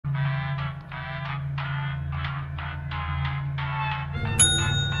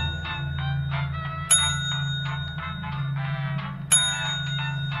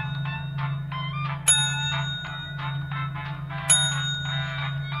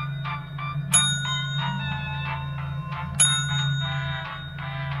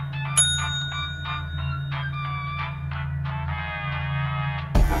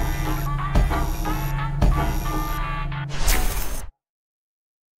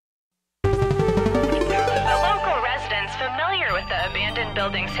abandoned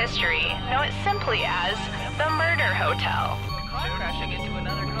building's history, know it simply as the Murder Hotel. Crashing into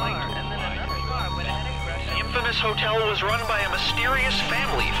another car, and then another car went ahead and crashed. The infamous hotel was run by a mysterious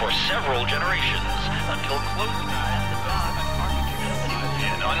family for several generations, until close.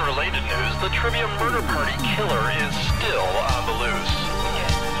 In unrelated news, the trivia murder party killer is still on the loose.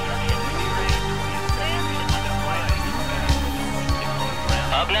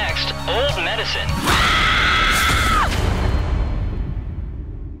 Up next, Old Medicine.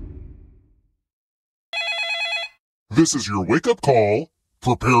 This is your wake-up call.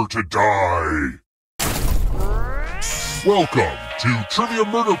 Prepare to die. Welcome to Trivia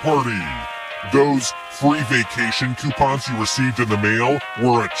Murder Party. Those free vacation coupons you received in the mail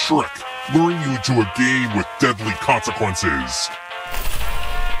were a trick, luring you into a game with deadly consequences.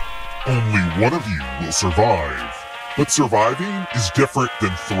 Only one of you will survive. But surviving is different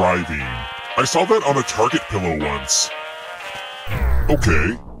than thriving. I saw that on a Target pillow once.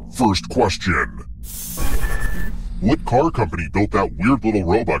 Okay, first question. What car company built that weird little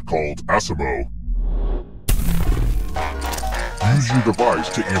robot called Asimo? Use your device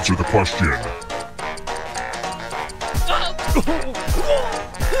to answer the question.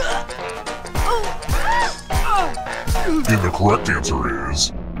 And the correct answer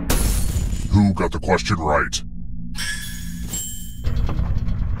is... Who got the question right?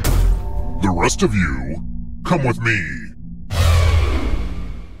 The rest of you, come with me.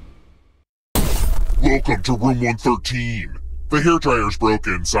 Welcome to room 113. The hairdryer's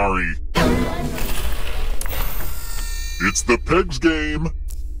broken, sorry. It's the Pegs game.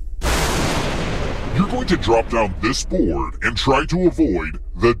 You're going to drop down this board and try to avoid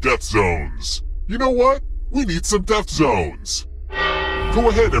the death zones. You know what? We need some death zones. Go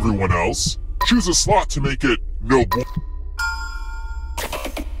ahead, everyone else. Choose a slot to make it no bull.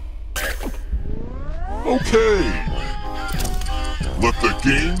 Okay. Let the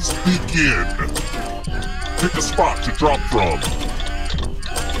games begin. Pick a spot to drop from.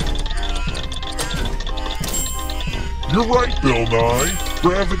 You're right, Bill Nye.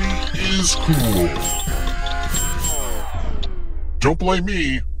 Gravity is cool. Don't blame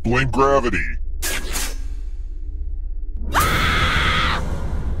me, blame gravity.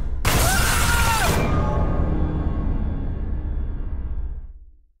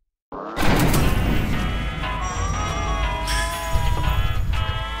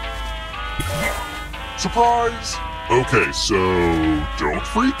 Surprise! Okay, so don't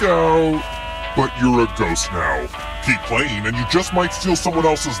freak out. But you're a ghost now. Keep playing and you just might steal someone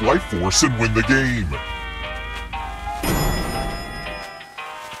else's life force and win the game.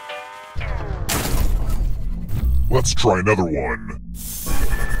 Let's try another one.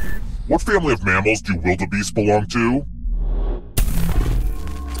 What family of mammals do wildebeests belong to?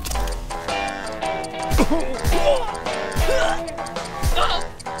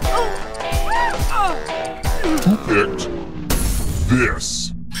 Who picked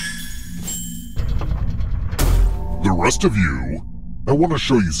this? The rest of you, I want to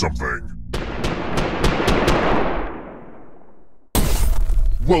show you something.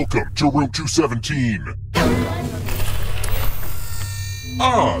 Welcome to room 217.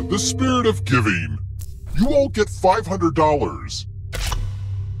 Ah, the spirit of giving. You all get $500.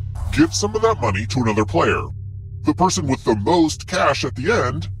 Give some of that money to another player. The person with the most cash at the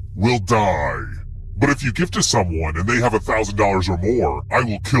end will die. But if you give to someone and they have $1,000 or more, I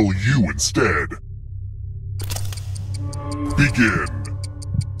will kill you instead. Begin.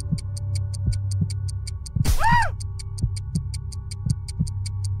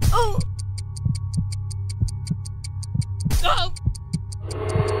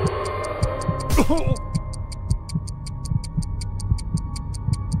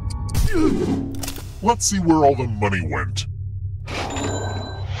 Let's see where all the money went.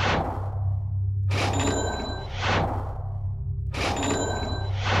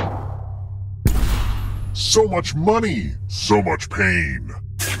 So much money, so much pain.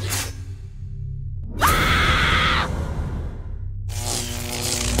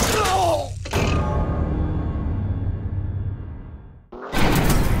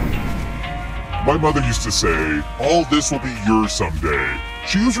 My mother used to say, all this will be yours someday.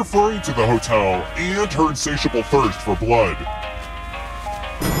 She was referring to the hotel and her insatiable thirst for blood.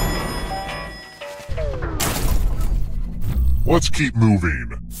 Let's keep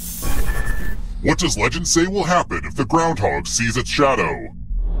moving. What does legend say will happen if the groundhog sees its shadow?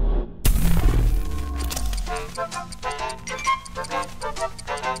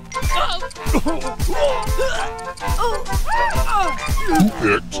 Who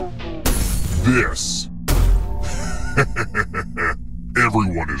picked this?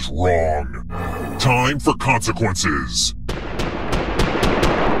 Everyone is wrong. Time for consequences.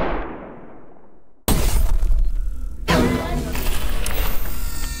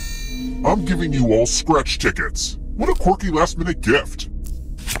 I'm giving you all scratch tickets. What a quirky last-minute gift.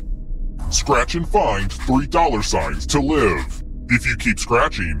 Scratch and find $3 to live. If you keep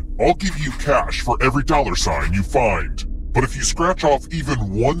scratching, I'll give you cash for every $sign you find. But if you scratch off even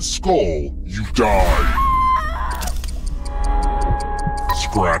one skull, you die.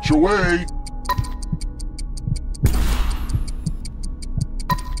 Scratch away.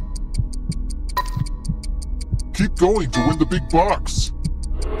 Keep going to win the big bucks.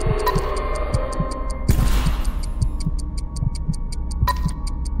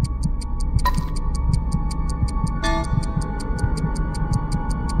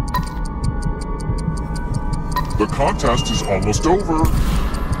 The contest is almost over.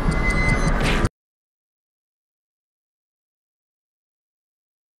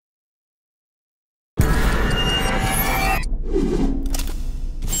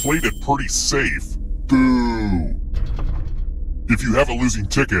 Played it pretty safe. Boo! If you have a losing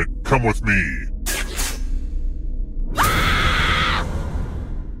ticket, come with me.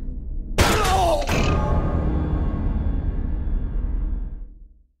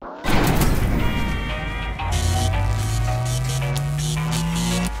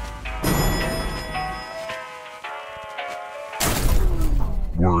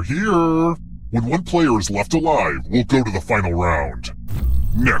 We're here! When one player is left alive, we'll go to the final round.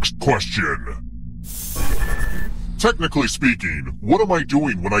 Next question. Technically speaking, what am I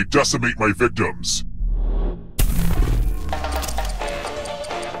doing when I decimate my victims?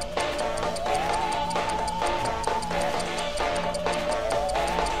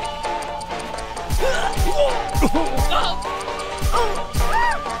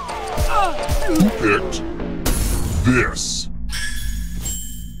 Who picked this?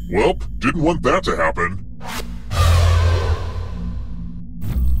 Welp, didn't want that to happen.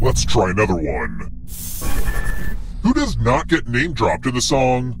 Let's try another one. Who does not get name dropped in the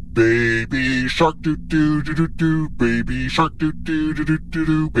song Baby Shark doo doo doo doo doo, Baby Shark doo doo doo doo doo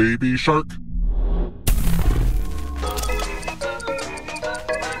doo, Baby Shark?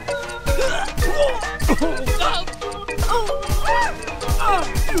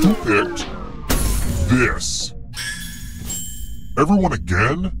 Who picked this? Everyone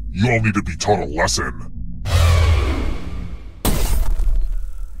again? You all need to be taught a lesson.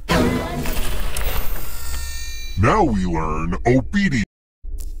 Now we learn obedience.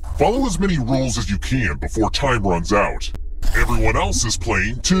 Follow as many rules as you can before time runs out. Everyone else is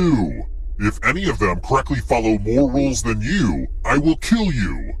playing too. If any of them correctly follow more rules than you, I will kill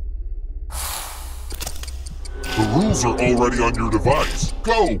you. The rules are already on your device.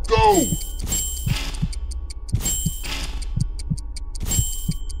 Go, go!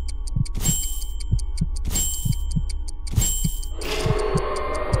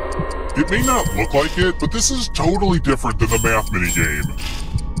 It may not look like it, but this is totally different than the math minigame.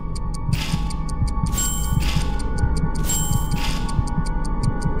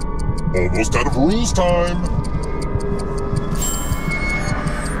 Almost out of rules time!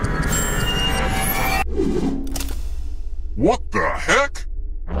 What the heck?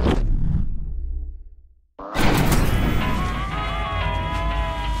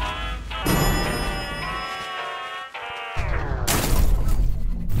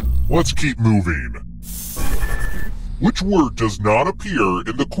 Let's keep moving. Which word does not appear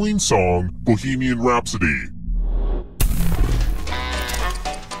in the Queen song Bohemian Rhapsody?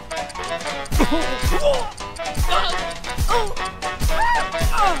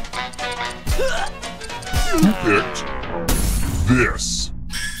 Who picked this?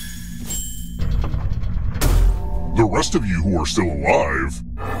 The rest of you who are still alive,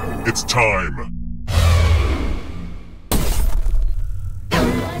 it's time.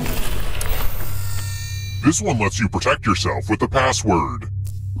 This one lets you protect yourself with a password.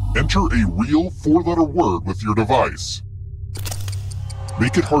 Enter a real 4-letter word with your device.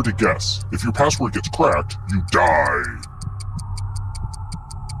 Make it hard to guess. If your password gets cracked, you die.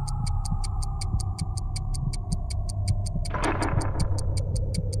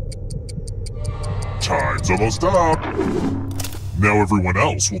 Time's almost up. Now everyone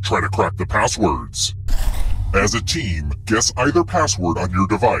else will try to crack the passwords. As a team, guess either password on your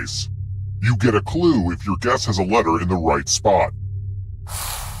device. You get a clue if your guess has a letter in the right spot.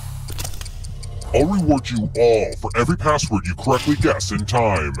 I'll reward you all for every password you correctly guess in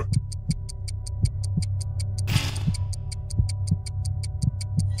time.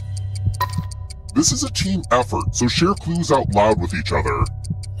 This is a team effort, so share clues out loud with each other.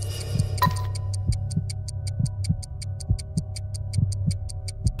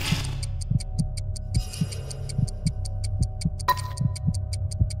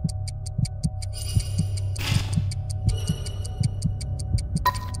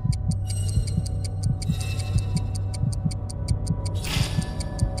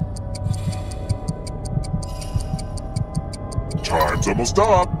 Time's almost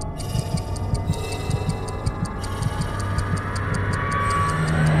up.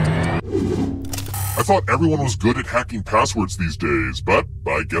 I thought everyone was good at hacking passwords these days, but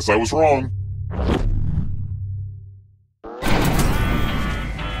I guess I was wrong.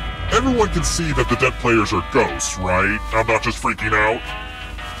 Everyone can see that the dead players are ghosts, right? I'm not just freaking out.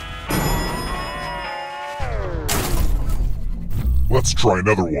 Let's try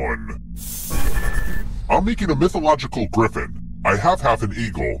another one. I'm making a mythological griffin. I have half an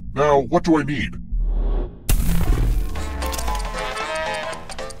eagle. Now, what do I need?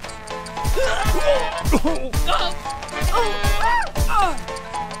 Who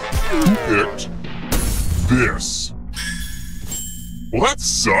picked this? Well, that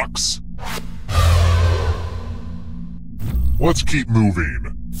sucks. Let's keep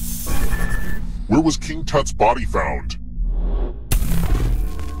moving. Where was King Tut's body found?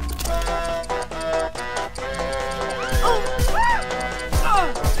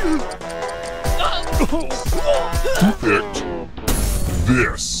 Who picked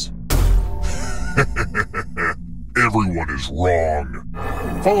this? Everyone is wrong.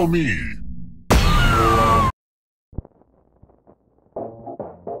 Follow me.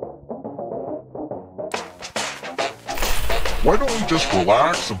 Why don't we just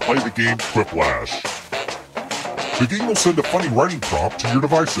relax and play the game Quiplash? The game will send a funny writing prompt to your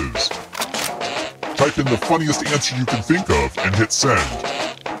devices. Type in the funniest answer you can think of and hit send.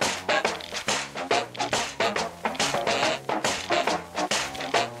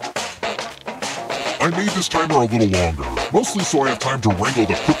 I made this timer a little longer, mostly so I have time to wrangle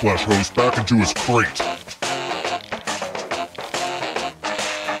the Quiplash host back into his crate.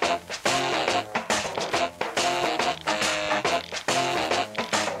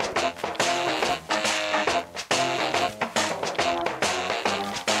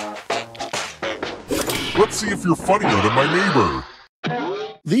 Let's see if you're funnier than my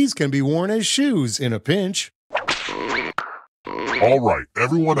neighbor. These can be worn as shoes in a pinch. All right,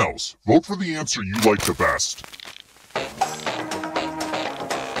 everyone else, vote for the answer you like the best.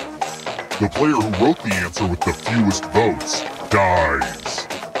 The player who wrote the answer with the fewest votes dies.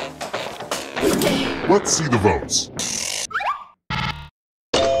 Let's see the votes.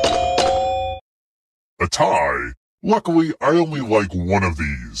 A tie? Luckily, I only like one of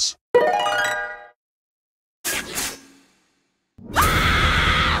these.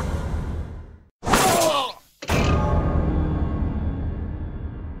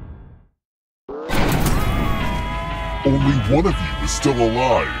 Only one of you is still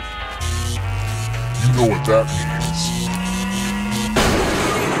alive. You know what that means.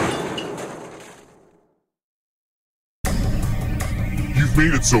 You've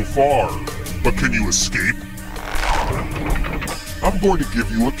made it so far, but can you escape? I'm going to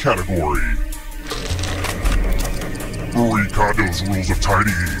give you a category. Marie Kondo's rules of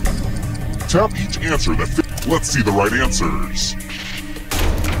tidying. Tap each answer that fits. Let's see the right answers.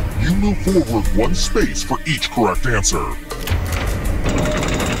 You move forward one space for each correct answer.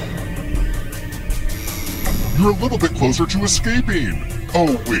 You're a little bit closer to escaping.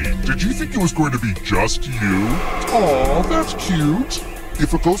 Oh wait, did you think it was going to be just you? Aw, that's cute.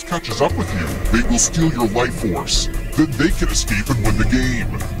 If a ghost catches up with you, they will steal your life force. Then they can escape and win the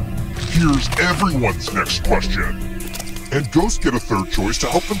game. Here's everyone's next question. And ghosts get a third choice to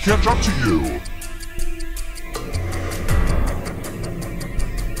help them catch up to you.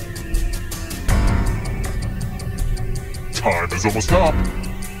 Time is almost up.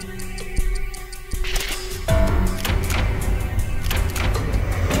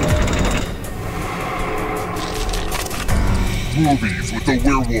 Movies with the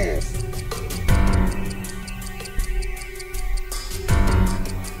werewolf.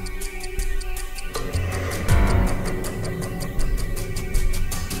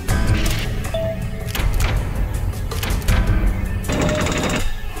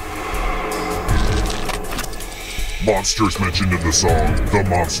 Monsters mentioned in the song, The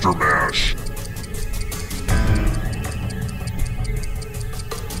Monster Mash.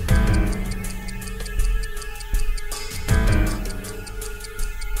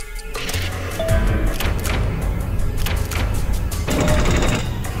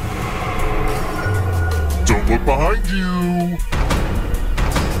 Don't look behind you!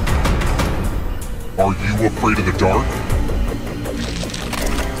 Are you afraid of the dark?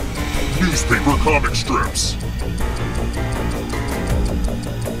 Newspaper comic strips.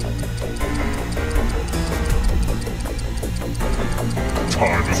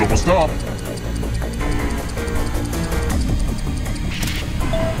 Time is almost up.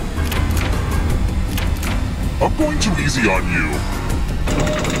 I'm going too easy on you.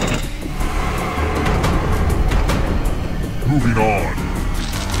 Moving on.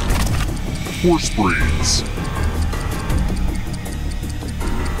 Horse breeds.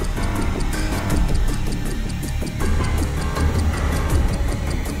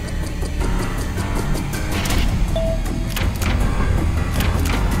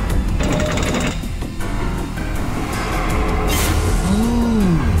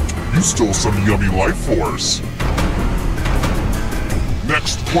 You stole some yummy life force.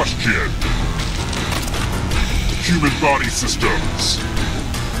 Next question. Human body systems.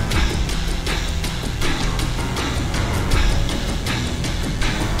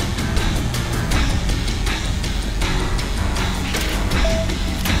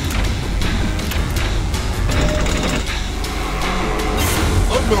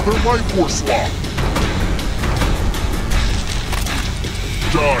 Another life force swap.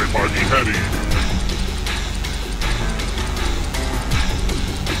 Die by beheading.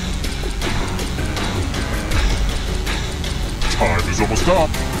 Time is almost up.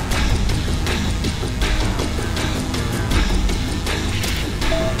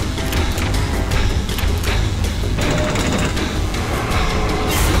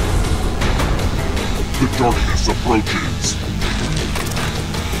 The darkness approaches.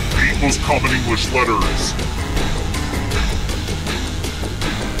 8 most common English letters.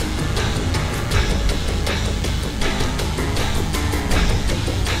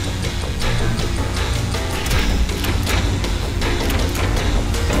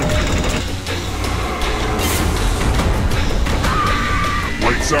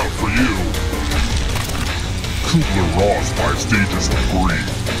 Out for you. Kubler-Ross 5 stages of grief.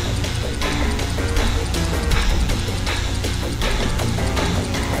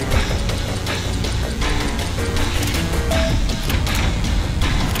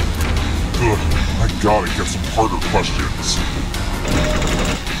 Ugh, I gotta get some harder questions.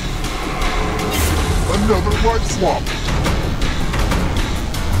 Another life swap.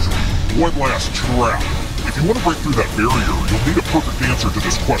 One last trap. If you want to break through that barrier, you'll need a perfect answer to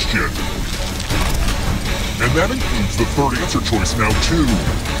this question. And that includes the third answer choice now, too.